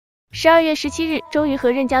12月17日，终于和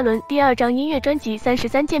任嘉伦第二张音乐专辑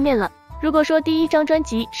33见面了。如果说第一张专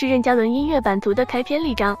辑是任嘉伦音乐版图的开篇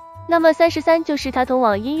立章，那么33就是他通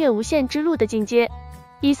往音乐无限之路的进阶。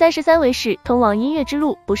以33为始，通往音乐之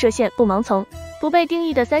路，不设限，不盲从，不被定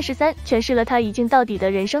义的33，诠释了他一镜到底的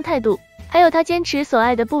人生态度，还有他坚持所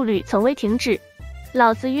爱的步履从未停止。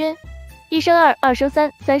老子曰：一生二，二生三，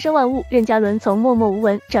三生万物。任嘉伦从默默无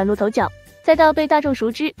闻崭露头角，再到被大众熟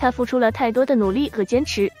知，他付出了太多的努力和坚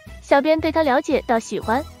持。小编对他了解到喜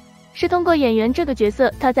欢，是通过演员这个角色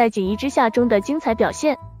他在《锦衣之下》中的精彩表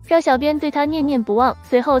现，让小编对他念念不忘，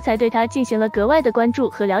随后才对他进行了格外的关注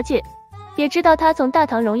和了解。也知道他从《大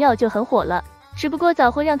唐荣耀》就很火了，只不过早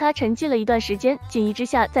会让他沉寂了一段时间，《锦衣之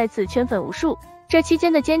下》再次圈粉无数，这期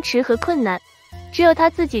间的坚持和困难，只有他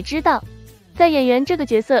自己知道。在演员这个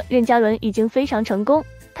角色，任嘉伦已经非常成功，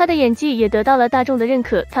他的演技也得到了大众的认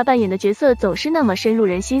可，他扮演的角色总是那么深入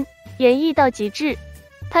人心，演绎到极致。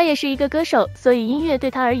他也是一个歌手，所以音乐对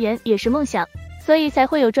他而言也是梦想，所以才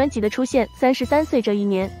会有专辑的出现。33岁这一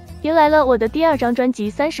年，迎来了我的第二张专辑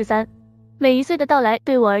33。每一岁的到来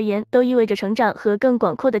对我而言都意味着成长和更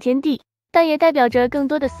广阔的天地，但也代表着更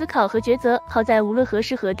多的思考和抉择。好在无论何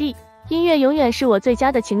时何地，音乐永远是我最佳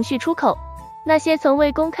的情绪出口，那些从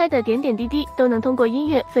未公开的点点滴滴都能通过音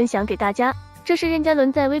乐分享给大家。这是任嘉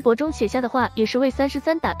伦在微博中写下的话，也是为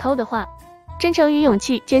33打 call 的话。真诚与勇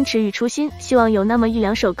气，坚持与初心，希望有那么一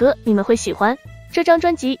两首歌你们会喜欢。这张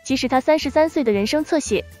专辑既是他33岁的人生侧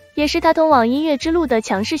写，也是他通往音乐之路的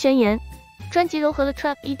强势宣言。专辑融合了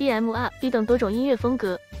trap、EDM、R&B 等多种音乐风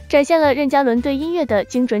格，展现了任嘉伦对音乐的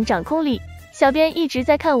精准掌控力。小编一直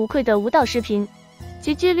在看无愧的舞蹈视频，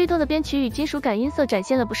极具律动的编曲与金属感音色展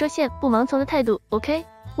现了不设限、不盲从的态度。OK，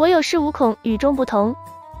 我有恃无恐，与众不同。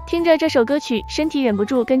听着这首歌曲，身体忍不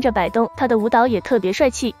住跟着摆动，他的舞蹈也特别帅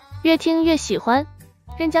气，越听越喜欢。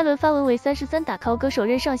任嘉伦发文为33打 call 歌手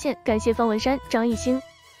任上线，感谢方文山、张艺兴。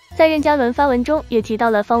在任嘉伦发文中也提到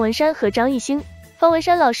了方文山和张艺兴，方文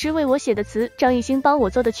山老师为我写的词，张艺兴帮我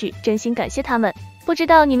做的曲，真心感谢他们。不知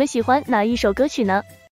道你们喜欢哪一首歌曲呢？